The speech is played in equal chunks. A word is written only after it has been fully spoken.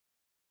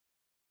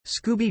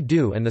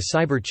Scooby-Doo and the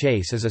Cyber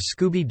Chase is a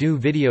Scooby-Doo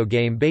video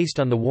game based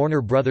on the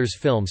Warner Bros.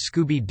 Film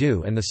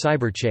Scooby-Doo and the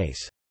Cyber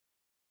Chase.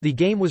 The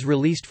game was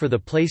released for the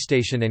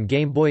PlayStation and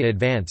Game Boy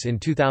Advance in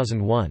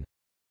 2001.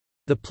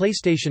 The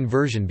PlayStation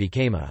version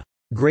became a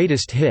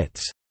 «Greatest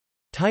Hits»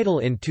 title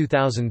in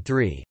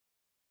 2003.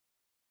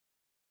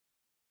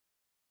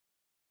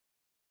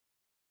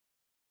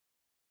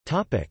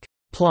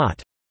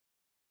 Plot.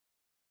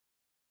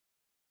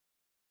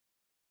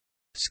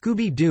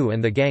 Scooby-Doo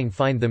and the gang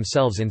find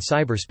themselves in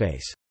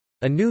cyberspace.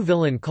 A new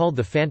villain called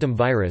the Phantom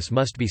Virus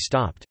must be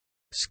stopped.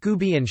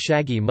 Scooby and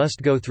Shaggy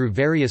must go through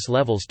various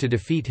levels to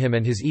defeat him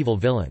and his evil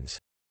villains.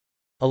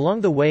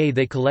 Along the way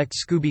they collect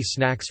Scooby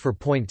snacks for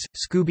points,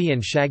 Scooby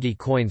and Shaggy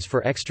coins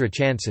for extra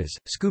chances,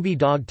 Scooby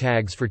dog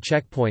tags for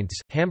checkpoints,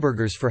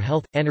 hamburgers for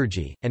health,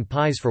 energy, and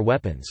pies for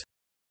weapons.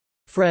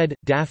 Fred,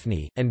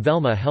 Daphne, and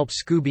Velma help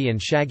Scooby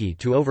and Shaggy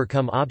to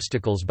overcome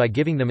obstacles by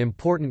giving them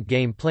important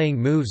game-playing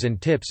moves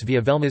and tips via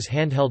Velma's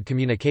handheld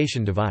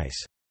communication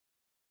device.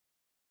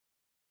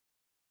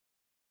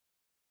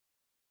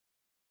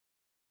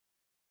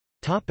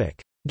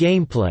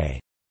 Gameplay.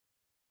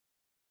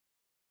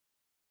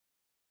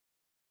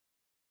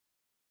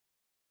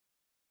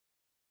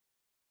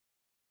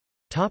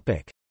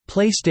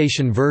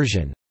 PlayStation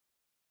version.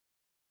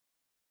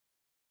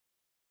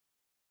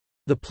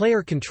 The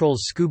player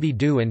controls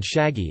Scooby-Doo and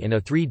Shaggy in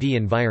a 3D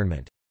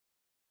environment.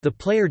 The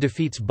player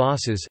defeats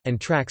bosses,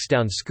 and tracks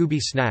down Scooby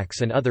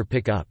snacks and other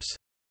pick-ups.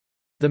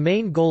 The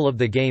main goal of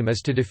the game is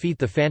to defeat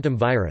the Phantom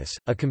Virus,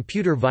 a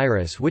computer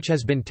virus which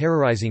has been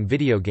terrorizing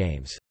video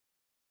games.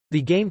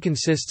 The game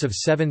consists of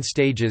 7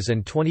 stages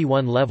and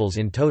 21 levels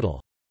in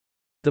total.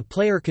 The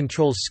player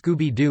controls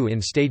Scooby-Doo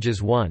in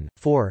stages 1,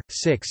 4,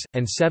 6,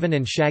 and 7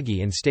 and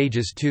Shaggy in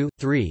stages 2,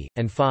 3,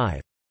 and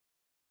 5.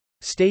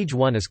 Stage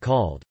 1 is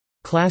called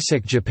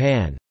Classic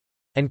Japan,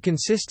 and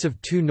consists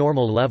of 2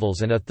 normal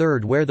levels and a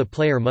third where the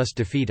player must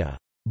defeat a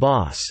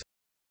boss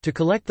to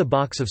collect the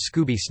box of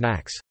Scooby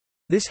snacks.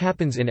 This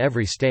happens in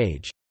every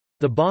stage.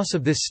 The boss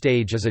of this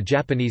stage is a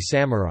Japanese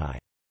samurai.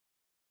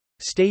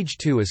 Stage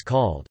 2 is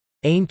called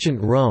Ancient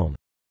Rome,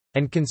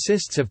 and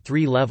consists of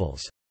 3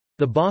 levels.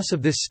 The boss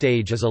of this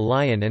stage is a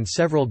lion and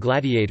several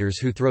gladiators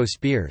who throw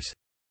spears.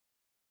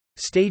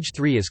 Stage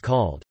 3 is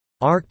called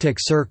Arctic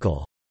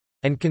Circle,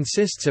 and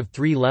consists of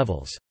 3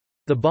 levels.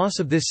 The boss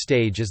of this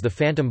stage is the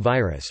Phantom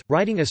Virus,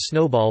 riding a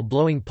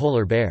snowball-blowing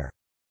polar bear.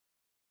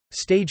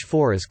 Stage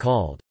 4 is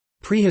called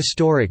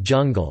Prehistoric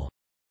Jungle,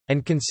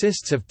 and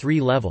consists of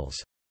 3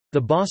 levels. The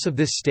boss of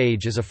this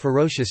stage is a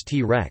ferocious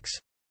T-Rex.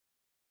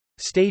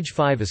 Stage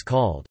 5 is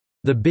called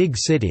The Big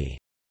City,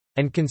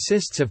 and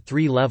consists of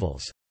 3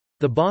 levels.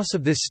 The boss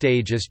of this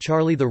stage is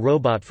Charlie the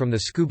Robot from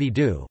the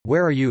Scooby-Doo,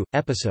 Where Are You?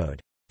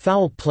 Episode,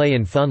 Foul Play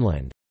in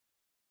Funland.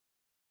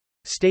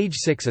 Stage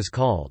 6 is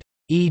called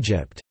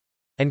Egypt,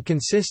 and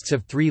consists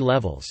of 3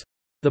 levels.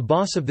 The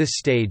boss of this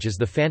stage is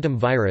the Phantom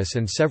Virus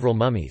and several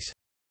mummies.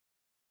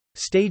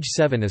 Stage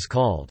 7 is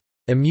called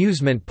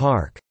Amusement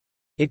Park.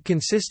 It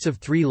consists of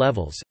 3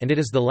 levels, and it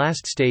is the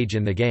last stage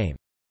in the game.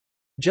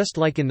 Just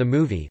like in the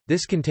movie,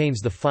 this contains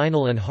the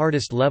final and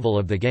hardest level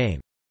of the game.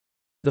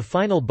 The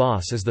final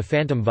boss is the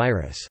Phantom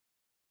Virus.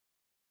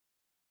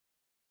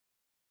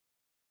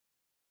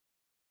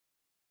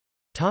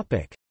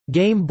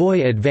 Game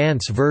Boy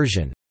Advance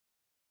version.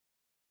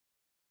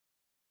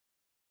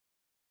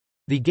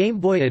 The Game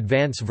Boy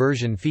Advance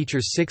version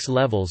features 6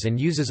 levels and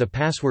uses a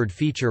password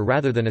feature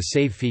rather than a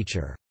save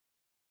feature.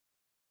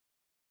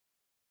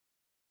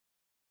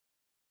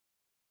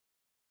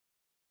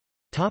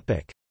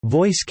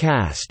 Voice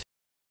cast.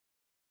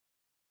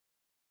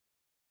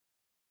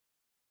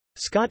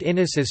 Scott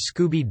Innes as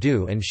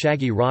Scooby-Doo and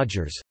Shaggy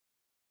Rogers,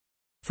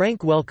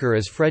 Frank Welker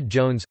as Fred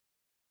Jones,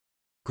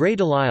 Gray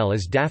Delisle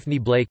as Daphne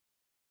Blake,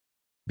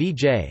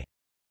 B.J.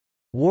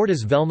 Ward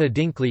as Velma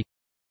Dinkley,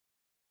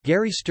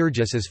 Gary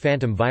Sturgis as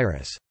Phantom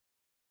Virus.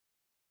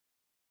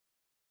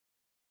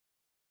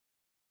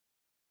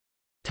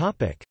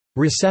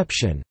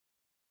 Reception.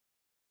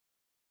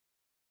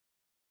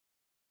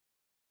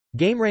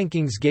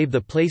 GameRankings gave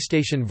the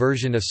PlayStation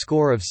version a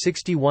score of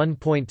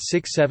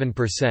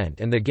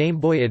 61.67% and the Game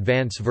Boy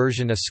Advance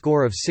version a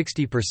score of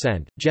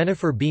 60%.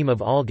 Jennifer Beam of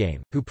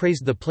Allgame, who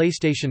praised the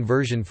PlayStation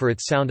version for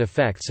its sound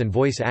effects and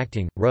voice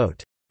acting,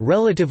 wrote,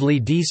 "Relatively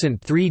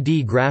decent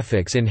 3D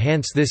graphics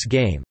enhance this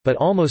game, but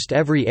almost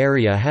every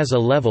area has a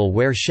level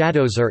where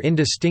shadows are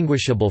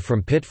indistinguishable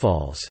from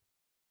pitfalls."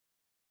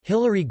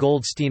 Hilary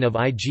Goldstein of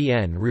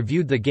IGN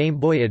reviewed the Game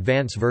Boy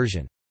Advance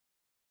version.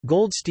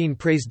 Goldstein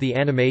praised the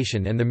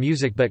animation and the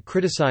music but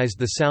criticized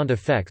the sound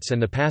effects and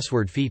the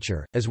password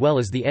feature, as well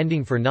as the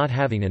ending for not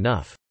having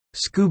enough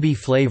Scooby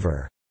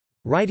flavor,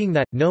 writing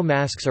that, no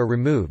masks are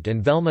removed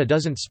and Velma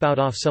doesn't spout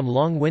off some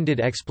long-winded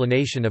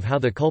explanation of how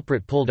the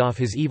culprit pulled off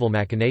his evil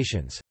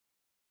machinations.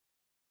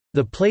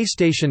 The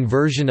PlayStation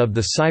version of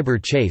the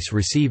Cyber Chase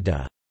received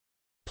a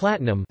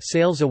Platinum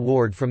Sales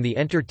Award from the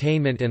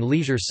Entertainment and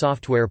Leisure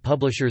Software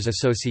Publishers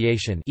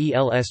Association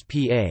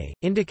 (ELSPA),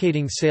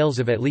 indicating sales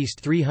of at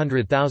least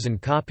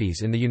 300,000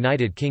 copies in the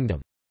United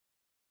Kingdom.